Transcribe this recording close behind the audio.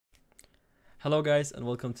Hello guys and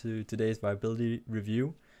welcome to today's Viability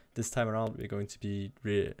review. This time around we're going to be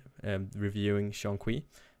reviewing Zhong Kui.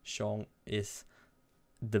 Zhong is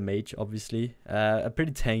the mage, obviously. A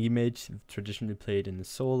pretty tanky mage, traditionally played in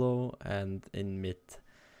solo and in mid.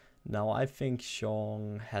 Now I think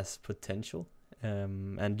Zhong has potential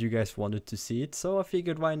and you guys wanted to see it, so I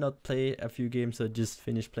figured why not play a few games. I just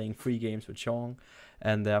finished playing 3 games with Zhong,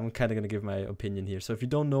 and I'm kind of going to give my opinion here. So if you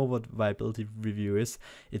don't know what Viability review is,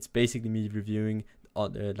 it's basically me reviewing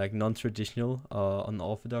like non-traditional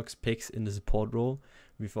unorthodox picks in the support role.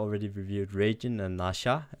 We've already reviewed Ragin and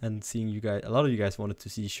Nasha, and seeing you guys, a lot of you guys wanted to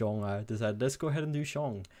see Zhong, I decided let's go ahead and do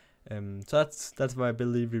Zhong. So that's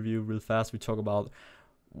Viability review real fast. We talk about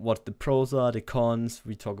what the pros are, the cons,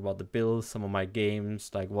 we talk about the builds, some of my games,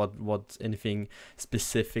 like what anything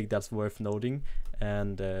specific that's worth noting,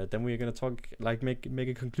 and then we're gonna talk, like make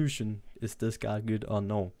a conclusion. Is this guard good or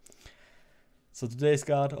no? So today's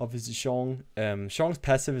guard, obviously Zhong. Zhong's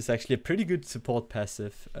passive is actually a pretty good support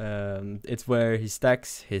passive. It's where he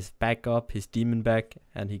stacks his backup, his demon back,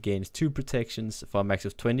 and he gains 2 protections for a max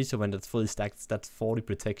of 20. So when that's fully stacked, that's 40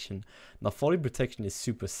 protection. Now 40 protection is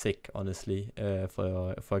super sick, honestly,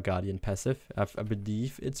 for a guardian passive. I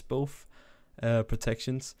believe it's both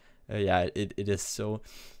protections. Yeah, it is. So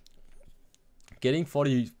getting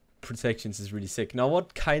 40 protections is really sick. Now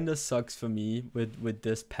what kind of sucks for me with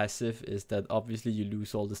this passive is that obviously you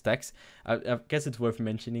lose all the stacks. I guess it's worth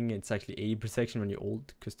mentioning it's actually 80 protection when you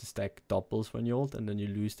ult, because the stack doubles when you ult, and then you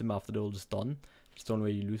lose them after the ult is done. It's the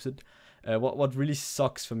only way you lose it. What really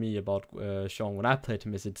sucks for me about Zhong when I played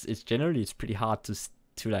him is it's generally pretty hard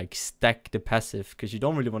to like stack the passive, because you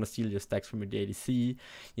don't really want to steal your stacks from your ADC.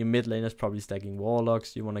 Your mid lane is probably stacking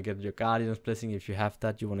warlocks. You want to get your guardian's blessing if you have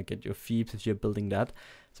that. You want to get your Thieves if you're building that.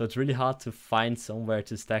 So it's really hard to find somewhere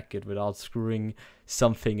to stack it without screwing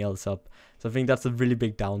something else up. So I think that's a really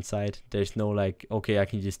big downside. There's no like, okay, I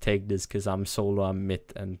can just take this because I'm solo, I'm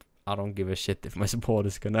mid, and I don't give a shit if my support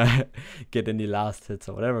is gonna get any last hits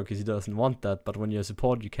or whatever, because he doesn't want that. But when you're a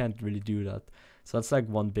support, you can't really do that. So that's like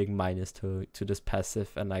one big minus to this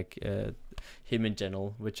passive, and like him in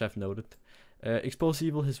general, which I've noted. Expose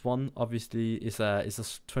Evil, his one obviously is a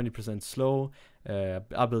 20% slow.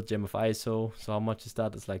 I built Gem of ISO, so how much is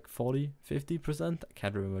that? It's like 40-50%. I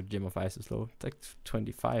can't remember Gem of ISO slow. It's like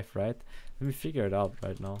 25, right? Let me figure it out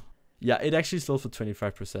right now. Yeah, it actually slows for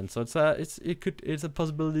 25%, so it's a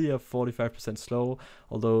possibility of 45% slow,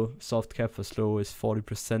 although soft cap for slow is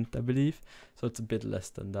 40%, I believe. So it's a bit less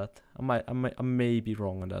than that. I may be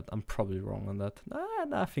wrong on that. I'm probably wrong on that.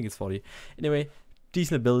 Nah, I think it's 40. Anyway,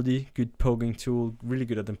 decent ability, good poking tool, really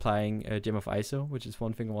good at implying Gem of ISO, which is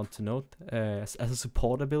one thing I want to note. As a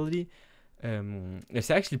support ability, it's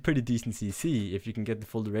actually pretty decent CC if you can get the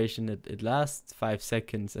full duration. It lasts 5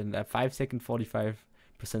 seconds, and at 5 second 45%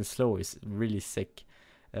 slow is really sick.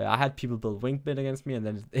 I had people build Winged Bit against me, and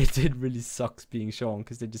then it really sucks being Zhong,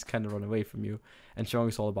 because they just kind of run away from you, and Zhong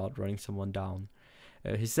is all about running someone down.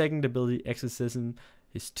 His second ability, Exorcism,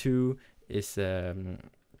 his 2 is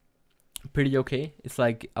pretty okay. It's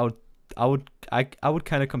like I would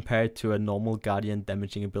kind of compare it to a normal guardian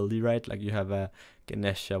damaging ability, right? Like you have a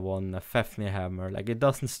Ganesha one, a Fafnir hammer. Like it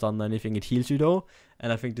doesn't stun anything, it heals you though,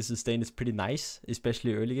 and I think the sustain is pretty nice,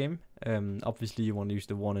 especially early game. Obviously you want to use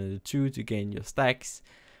the 1 and the 2 to gain your stacks.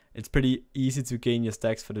 It's pretty easy to gain your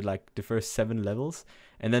stacks for the first 7 levels,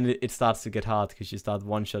 and then it starts to get hard because you start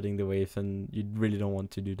one-shotting the wave, and you really don't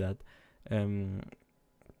want to do that.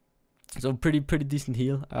 So pretty decent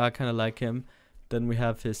heal. I kind of like him. Then we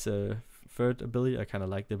have his third ability. I kind of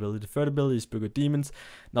like the ability. The third ability is Book of Demons.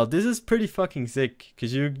 Now this is pretty fucking sick,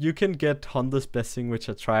 because you can get Hunter's Blessing, which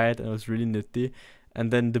I tried and it was really nifty. And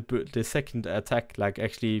then the second attack like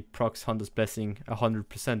actually procs Hunter's Blessing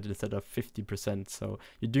 100% instead of 50%. So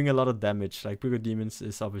you're doing a lot of damage. Like Book of Demons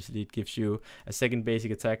is obviously, it gives you a second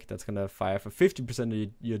basic attack that's gonna fire for 50%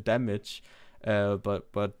 of your damage.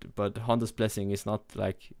 But Hunter's Blessing is not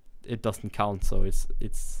like, it doesn't count, so it's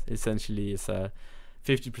essentially a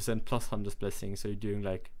 50% plus Hunter's Blessing, so you're doing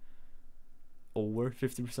like over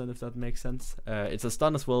 50%, if that makes sense. It's a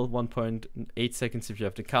stun as well, 1.8 seconds if you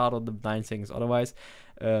have the card, or the 9 seconds otherwise.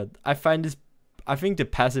 I think the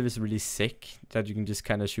passive is really sick, that you can just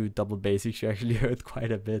kind of shoot double basics. You actually hurt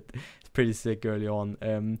quite a bit. It's pretty sick early on.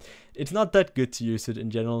 It's not that good to use it in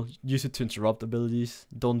general. Use it to interrupt abilities.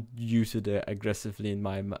 Don't use it aggressively, in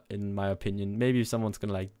my opinion. Maybe if someone's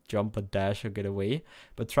gonna like jump or dash or get away,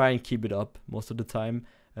 but try and keep it up most of the time.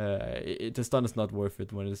 The stun is not worth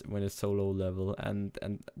it when it's so low level, and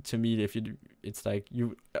to me, it's like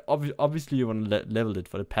you obviously you want to level it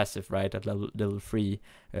for the passive, right, at level 3.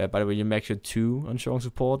 By the way, you make sure 2 on Zhong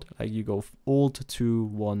support, like you go ult 2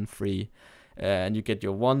 1 3, and you get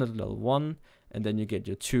your 1 at level 1, and then you get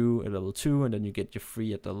your 2 at level 2, and then you get your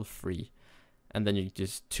 3 at level 3. And then you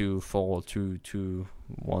just 2, 4, 2, 2,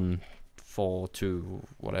 1, 4, 2,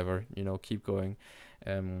 whatever, you know, keep going.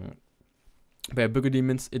 But Booger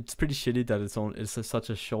Demons, it's pretty shitty that it's such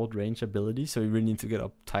a short range ability, so you really need to get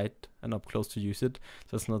up tight and up close to use it.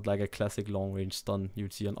 So it's not like a classic long range stun you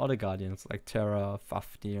would see on other Guardians like Terra,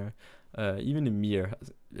 Fafnir, even Ymir.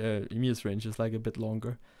 Ymir's range is like a bit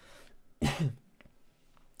longer.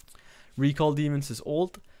 Recall Demons is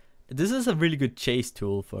old. This is a really good chase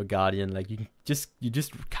tool for a Guardian. Like you just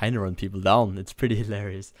kind of run people down. It's pretty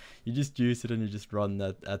hilarious. You just use it and you just run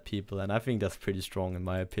at people, and I think that's pretty strong in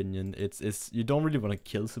my opinion. It's you don't really want to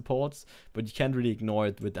kill supports, but you can't really ignore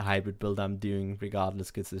it with the hybrid build I'm doing regardless,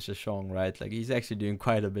 because it's just Zhong, right? Like he's actually doing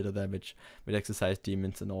quite a bit of damage with Exercise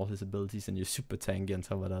Demons and all his abilities, and you're super tanky on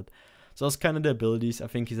top of that. So that's kind of the abilities. I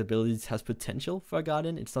think his abilities has potential for a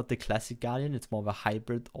Guardian. It's not the classic Guardian. It's more of a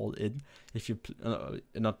hybrid all in. If you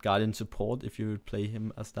not Guardian support, if you would play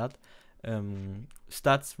him as that.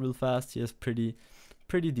 Stats real fast. He has pretty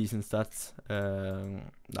decent stats.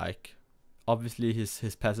 Like obviously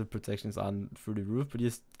his passive protections aren't through the roof, but he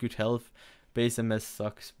has good health. Base MS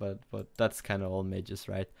sucks, but that's kind of all mages,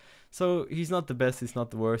 right? So he's not the best. He's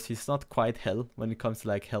not the worst. He's not quite hell when it comes to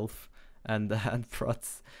like health and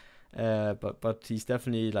prots. But he's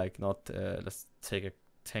definitely like not. Let's take a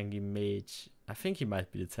tanky mage. I think he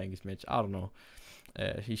might be the tankiest mage. I don't know.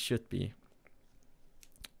 He should be.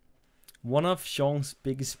 One of Zhong's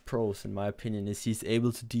biggest pros, in my opinion, is he's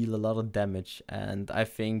able to deal a lot of damage. And I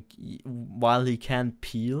think while he can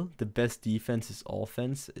peel, the best defense is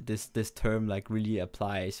offense. This term like really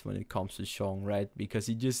applies when it comes to Zhong, right? Because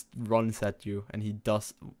he just runs at you and he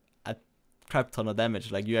does a crap ton of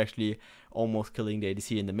damage. Like you actually almost killing the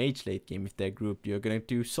ADC in the mage late game if they're grouped. You're gonna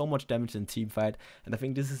do so much damage in team fight, and I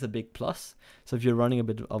think this is a big plus. So if you're running a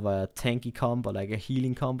bit of a tanky comp or like a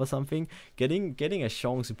healing comp or something, getting a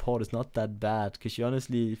Zhong support is not that bad, because you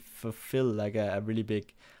honestly fulfill like a really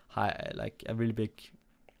big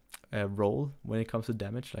role when it comes to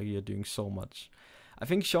damage. Like you're doing so much. I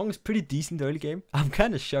think Zhong is pretty decent early game. I'm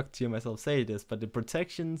kind of shocked to hear myself say this, but the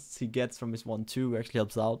protections he gets from his 1-2 actually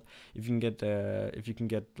helps out. If you can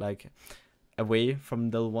get like away from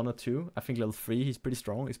level 1 or 2, I think level 3 he's pretty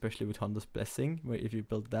strong, especially with Hunter's Blessing, where if you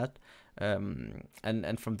build that,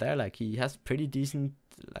 and from there like he has a pretty decent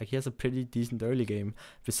early game.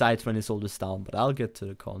 Besides when his ult is down, but I'll get to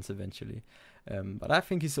the cons eventually. But I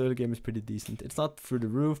think his early game is pretty decent. It's not through the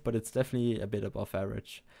roof, but it's definitely a bit above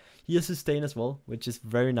average. He has sustain as well, which is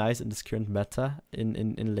very nice in this current meta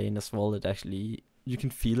in lane as well. It actually, you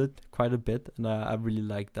can feel it quite a bit, and I really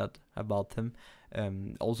like that about him.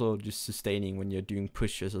 Also just sustaining when you're doing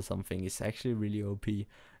pushes or something is actually really OP,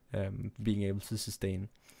 being able to sustain.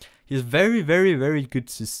 He's very good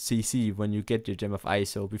to CC when you get your Gem of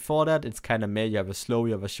ISO. Before that, it's kind of meh. You have a slow,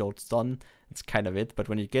 you have a short stun. It's kind of it. But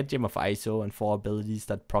when you get Gem of ISO and 4 abilities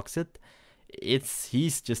that procs it,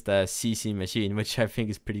 he's just a CC machine, which I think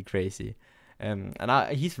is pretty crazy. And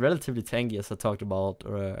he's relatively tanky, as I talked about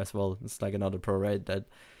as well. It's like another pro, right? That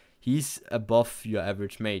he's above your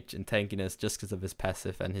average mage in tankiness just because of his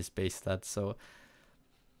passive and his base stats. So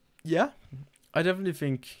yeah, I definitely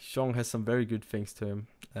think Zhong has some very good things to him.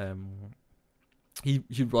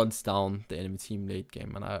 He runs down the enemy team late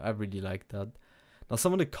game, and I really like that. Now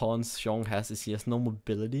some of the cons Zhong has is he has no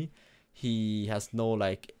mobility. He has no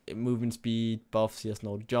like movement speed buffs. He has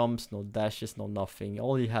no jumps, no dashes, no nothing.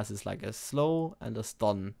 All he has is like a slow and a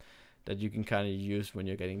stun that you can kind of use when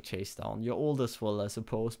you're getting chased down. You're old as well, I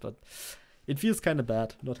suppose, but it feels kind of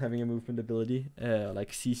bad not having a movement ability,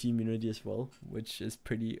 like CC immunity as well, which is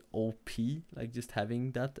pretty OP. Like just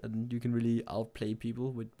having that, and you can really outplay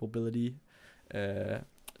people with mobility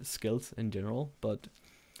skills in general. But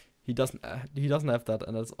he doesn't have that,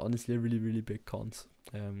 and that's honestly a really big cons.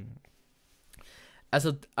 As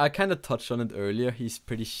I kind of touched on it earlier, he's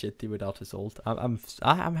pretty shitty without his ult. I'm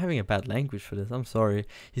having a bad language for this. I'm sorry.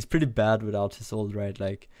 He's pretty bad without his ult, right?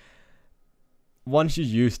 Like once you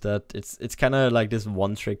use that, it's kind of like this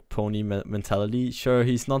one-trick pony mentality. Sure,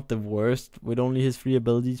 he's not the worst with only his 3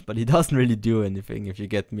 abilities, but he doesn't really do anything. If you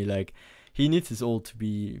get me, like he needs his ult to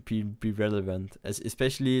be relevant,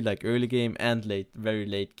 especially like early game and very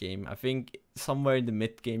late game. I think somewhere in the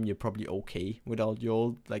mid game you're probably okay without your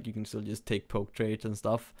ult. Like you can still just take poke trades and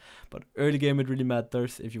stuff, but early game it really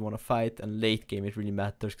matters if you want to fight, and late game it really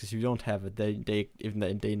matters because if you don't have it,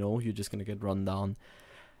 they know you're just gonna get run down.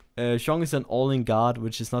 Zhong is an all-in guard,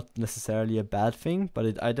 which is not necessarily a bad thing,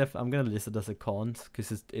 but I'm gonna list it as a con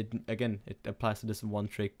because it applies to this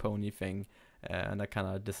one-trick pony thing, and I kind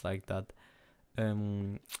of dislike that.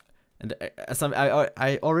 And And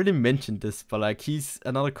I already mentioned this, but like he's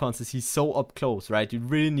another concept. He's so up close, right? You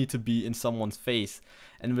really need to be in someone's face,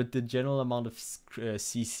 and with the general amount of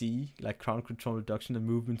CC, like crown control reduction and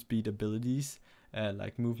movement speed abilities,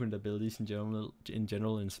 like movement abilities in general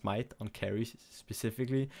in Smite on carries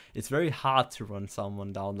specifically, it's very hard to run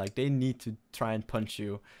someone down. Like they need to try and punch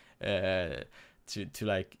you,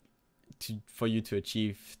 for you to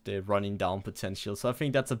achieve the running down potential. So I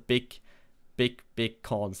think that's a big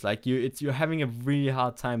cons. Like you're having a really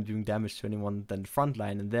hard time doing damage to anyone than the front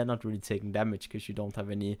line, and they're not really taking damage because you don't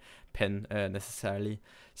have any pen necessarily.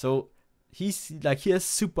 So he has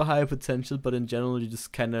super high potential, but in general you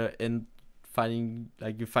just kind of find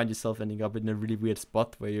yourself ending up in a really weird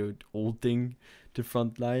spot where you're ulting the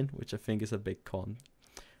front line, which I think is a big con.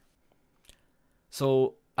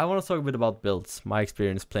 So I want to talk a bit about builds, my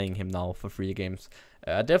experience playing him now for 3 games.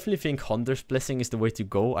 I definitely think Hunter's Blessing is the way to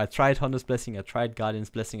go. I tried Hunter's Blessing, I tried Guardian's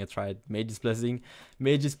Blessing, I tried Mage's Blessing.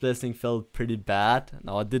 Mage's Blessing felt pretty bad.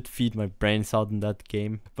 Now I did feed my brains out in that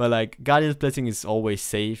game. But like Guardian's Blessing is always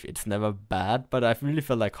safe, it's never bad. But I really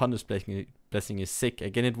felt like Hunter's Blessing is sick.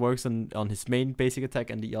 Again, it works on his main basic attack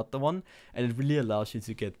and the other one. And it really allows you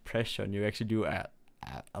to get pressure, and you actually do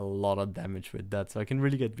a lot of damage with that. So I can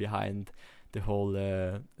really get behind the whole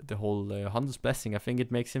Hunter's Blessing. I think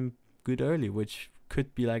it makes him good early, which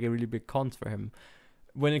could be like a really big con for him.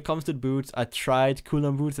 When it comes to the boots, I tried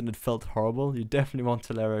cooldown boots and it felt horrible. You definitely want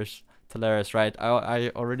Teleras, right? I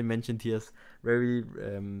already mentioned he has very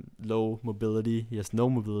low mobility. He has no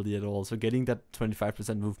mobility at all. So getting that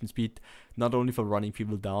 25% movement speed, not only for running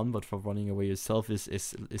people down, but for running away yourself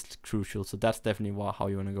is crucial. So that's definitely how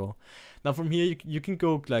you want to go. Now from here, you can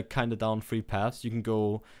go like kind of down 3 paths. You can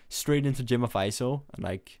go straight into Gem of ISO and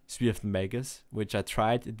like Spear of the Magus, which I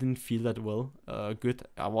tried. It didn't feel that well good.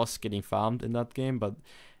 I was getting farmed in that game, but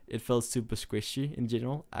it felt super squishy in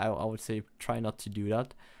general. I would say try not to do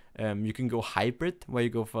that. You can go hybrid, where you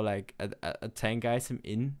go for like a tank item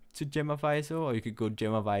into Gem of ISO, or you could go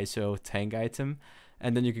Gem of ISO tank item,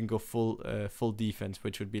 and then you can go full defense,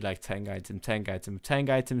 which would be like tank item. Tank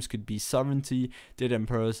items could be Sovereignty, Dead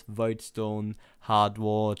Emperors, Voidstone, Hard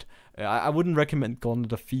Ward. I wouldn't recommend going to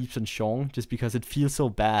the Thieves and Zhong just because it feels so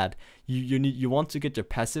bad. You want to get your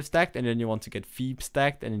passive stacked, and then you want to get Thieves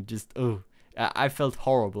stacked, and it just I felt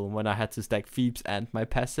horrible when I had to stack Thebes and my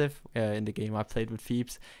passive in the game I played with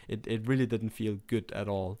Thebes. It really didn't feel good at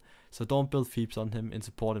all. So don't build Thebes on him in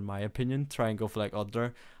support, in my opinion. Try and go for like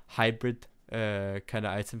other hybrid kind of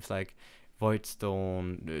items like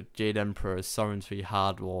Voidstone, Jade Emperor, Sovereignty,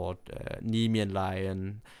 Hardward, Nemean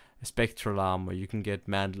Lion, Spectral Armor. You can get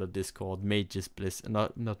Mantle of Discord, Mage's Bliss,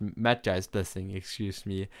 not Magi's Blessing, excuse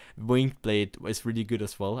me. Winged Blade is really good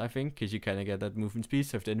as well, I think, because you kind of get that movement speed.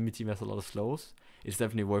 So if the enemy team has a lot of slows, it's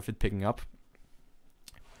definitely worth it picking up.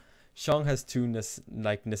 Zhong has 2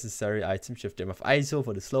 necessary items. You have Gem of ISO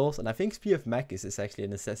for the slows, and I think Spear of Magus is actually a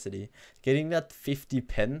necessity. Getting that 50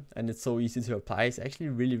 pen, and it's so easy to apply, is actually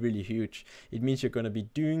really huge. It means you're going to be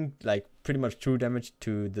doing like pretty much true damage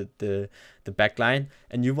to the backline,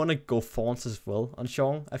 and you want to go Fawns as well on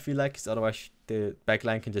Zhong, I feel like, because otherwise the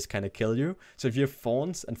backline can just kind of kill you. So if you have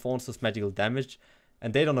Fawns, and Fawns does magical damage,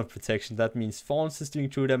 and they don't have protection, that means Fawns is doing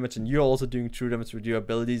true damage, and you're also doing true damage with your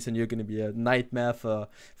abilities, and you're going to be a nightmare for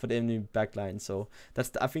the enemy backline. So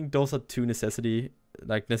I think those are 2 necessary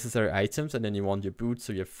items, and then you want your boots,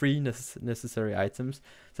 so you have 3 necessary items.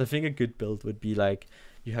 So I think a good build would be like,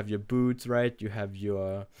 you have your boots, right? You have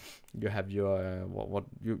your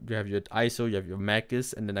ISO, you have your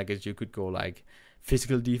Magus, and then I guess you could go like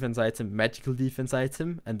physical defense item, magical defense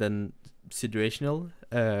item, and then situational,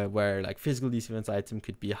 where like physical defense item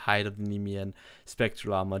could be Hide of the Nemean,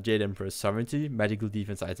 Spectral Armor, Jade Emperor, Sovereignty. Magical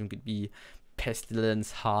defense item could be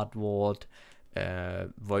Pestilence, Hard Ward,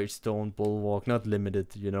 Voidstone, Bulwark, not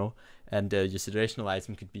limited, you know. And your situational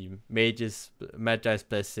item could be Magi's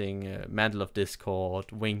Blessing, Mantle of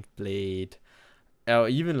Discord, Winged Blade, or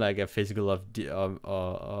even like a physical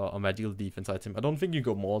or magical defense item. I don't think you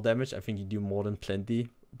go more damage. I think you do more than plenty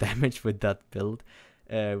damage with that build.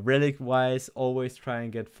 Relic wise, always try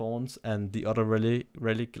and get Fawns, and the other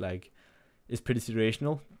relic like is pretty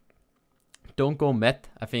situational. Don't go Met.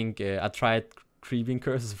 I think I tried Creeping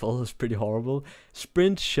Curse as well. It's pretty horrible.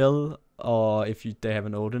 Sprint, Shell, or if they have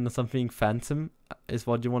an Odin or something, Phantom is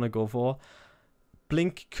what you want to go for.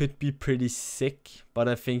 Blink could be pretty sick, but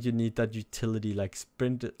I think you need that utility. Like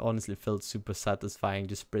Sprint honestly felt super satisfying,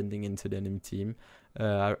 just sprinting into the enemy team.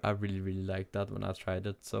 I really liked that when I tried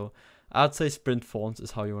it. So I'd say Sprint Fawns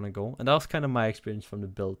is how you want to go. And that was kind of my experience from the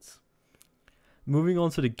builds. Moving on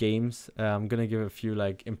to the games, I'm going to give a few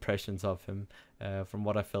like impressions of him from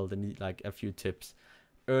what I felt and like a few tips.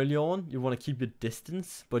 early on, you want to keep your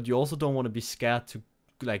distance, but you also don't want to be scared to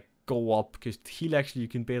like go up, because heal actually you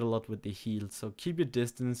can bait a lot with the heal. So keep your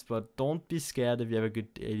distance, but don't be scared if you have a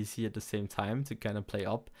good ADC at the same time to kind of play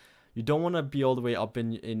up. You don't want to be all the way up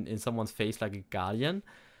in someone's face like a guardian,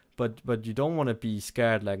 but you don't want to be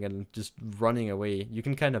scared like and just running away. You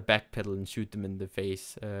can kind of backpedal and shoot them in the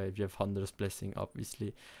face if you have Hunter's Blessing,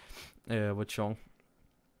 obviously, with Zhong.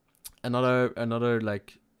 Another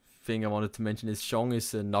like thing I wanted to mention is Zhong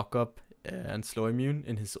is a knock up and slow immune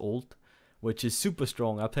in his ult, which is super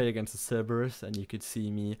strong. I played against the Cerberus, and you could see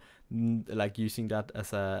me like using that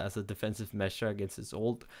as a defensive measure against his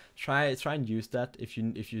ult. Try and use that if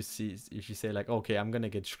you say like, okay, I'm gonna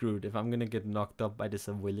get screwed if I'm gonna get knocked up by this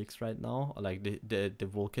Wilix right now, or like the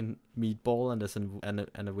Vulcan meatball, and there's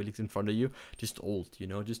a Wilix in front of you. Just ult,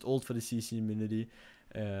 just ult for the CC immunity.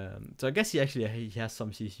 So I guess he has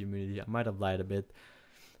some CC immunity. I might have lied a bit.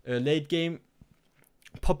 Late game,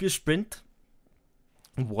 pop your sprint.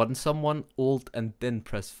 Warn someone, ult, and then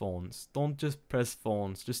press phones. Don't just press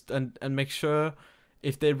phones. Just and make sure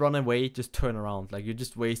if they run away, just turn around. Like, you're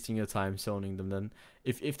just wasting your time zoning them. Then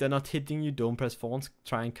if they're not hitting you, don't press phones.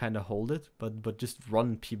 Try and kind of hold it, but just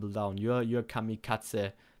run people down. You're a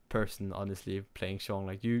kamikaze person, honestly, playing Zhong.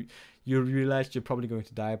 Like, you realize you're probably going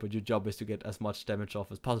to die, but your job is to get as much damage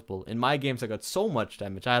off as possible. In my games, I got so much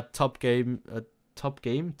damage. I had top damage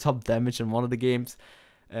in one of the games.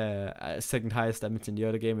 Second highest damage in the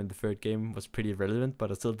other game, and the third game was pretty irrelevant,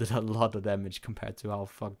 but I still did a lot of damage compared to how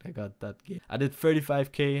fucked I got that game. I did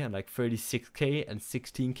 35k and like 36k and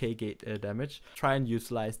 16k damage. Try and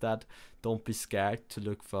utilize that. Don't be scared to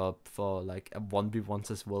look for like a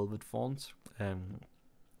 1v1s as well with phones.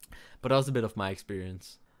 But that was a bit of my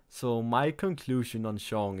experience. So my conclusion on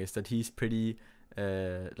Zhong is that he's pretty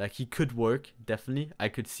like, he could work, definitely. I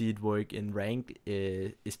could see it work in ranked,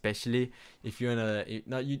 especially if you're in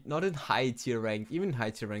not in high tier rank. Even high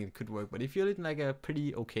tier rank it could work, but if you're in like a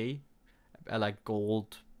pretty okay, like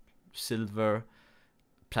gold, silver,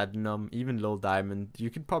 platinum, even low diamond, you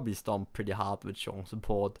could probably stomp pretty hard with Zhong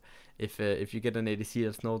support. If you get an ADC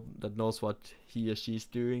that knows what he or she's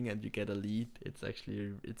doing, and you get a lead, it's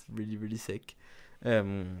really sick.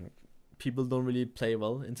 People don't really play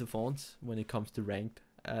well into phones when it comes to ranked,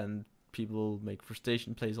 and people make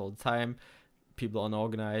frustration plays all the time. People are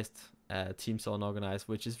unorganized, teams are unorganized,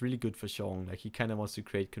 which is really good for Zhong. Like, he kind of wants to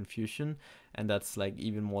create confusion, and that's like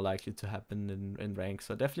even more likely to happen in ranked.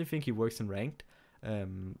 So I definitely think he works in ranked.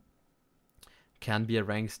 Can be a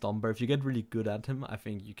ranked stomper. If you get really good at him, I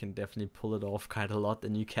think you can definitely pull it off quite a lot,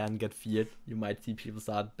 and you can get feared. You might see people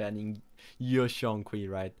start banning your Zhong Kui,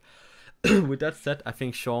 right? With that said, I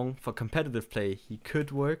think Zhong, for competitive play, he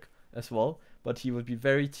could work as well, but he would be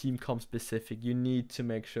very team comp specific. You need to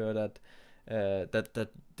make sure that the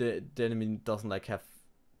enemy doesn't like have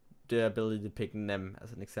the ability to pick Nem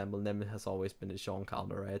as an example. Nem has always been a Zhong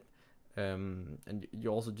counter, right? And you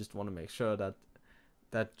also just want to make sure that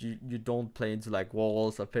you don't play into like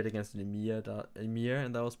walls. I played against Emir,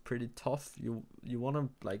 and that was pretty tough. You want to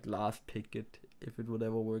like last pick it if it would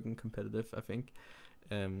ever work in competitive, I think.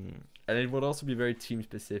 And it would also be very team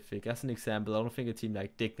specific. As an example, I don't think a team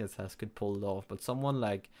like Dignitas could pull it off, but someone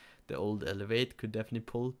like the old Elevate could definitely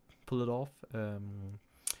pull it off.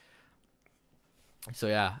 So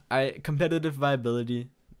yeah, competitive viability,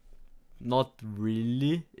 not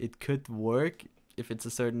really. It could work if it's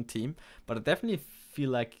a certain team, but I definitely feel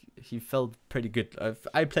like he felt pretty good.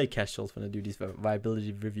 I play casuals when I do these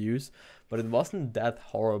viability reviews, but it wasn't that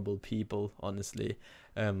horrible, people, honestly.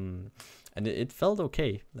 And it felt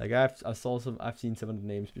okay. Like, I've seen some of the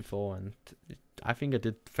names before, and I think I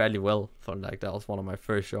did fairly well for like, that was one of my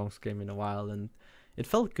first Zhong's game in a while, and it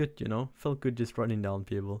felt good, felt good just running down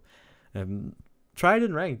people. Try it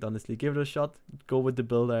in ranked, honestly. Give it a shot. Go with the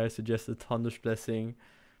build I suggested: Hunter's Blessing,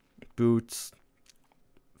 boots,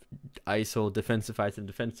 ISO, defensive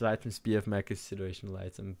item, spear of mechas, situational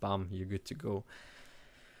item, bam, you're good to go.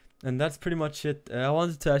 And that's pretty much it. I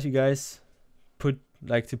wanted to ask you guys, put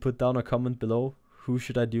down a comment below. Who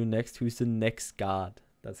should I do next? Who's the next guard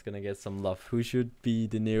that's gonna get some love? Who should be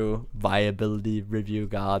the new viability review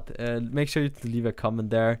guard? And make sure to leave a comment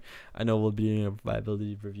there. I know we'll be doing a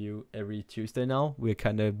viability review every Tuesday now. We're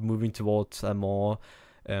kind of moving towards a more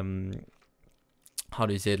how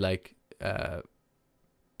do you say it, like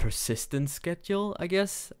persistent schedule, I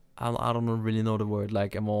guess. I don't really know the word.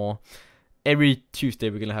 Like, a more, every Tuesday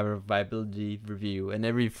we're gonna have a viability review, and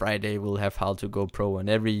every Friday we'll have how to go pro, and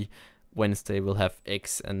every Wednesday we'll have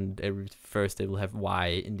X, and every Thursday we'll have Y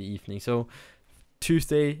in the evening. So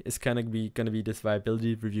Tuesday is gonna be this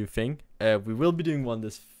viability review thing. We will be doing one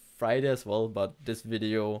this Friday as well, but this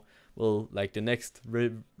video will, like, the next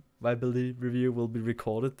viability review will be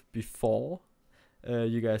recorded before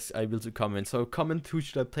you guys are able to comment. So comment who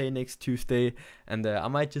should I play next Tuesday, and I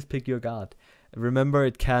might just pick your guard. Remember,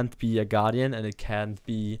 it can't be a guardian, and it can't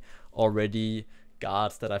be already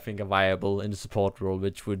guards that I think are viable in the support role,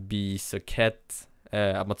 which would be Socket,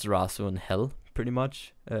 Amaterasu, and Hell, pretty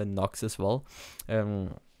much. Nox as well.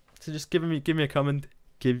 So just give me a comment,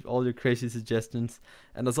 give all your crazy suggestions,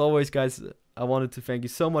 and as always, guys, I wanted to thank you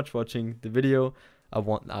so much for watching the video. I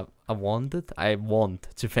want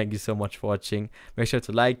to thank you so much for watching. Make sure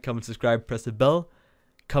to like, comment, subscribe, press the bell,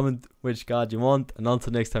 comment which guard you want, and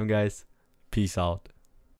until next time, guys, peace out.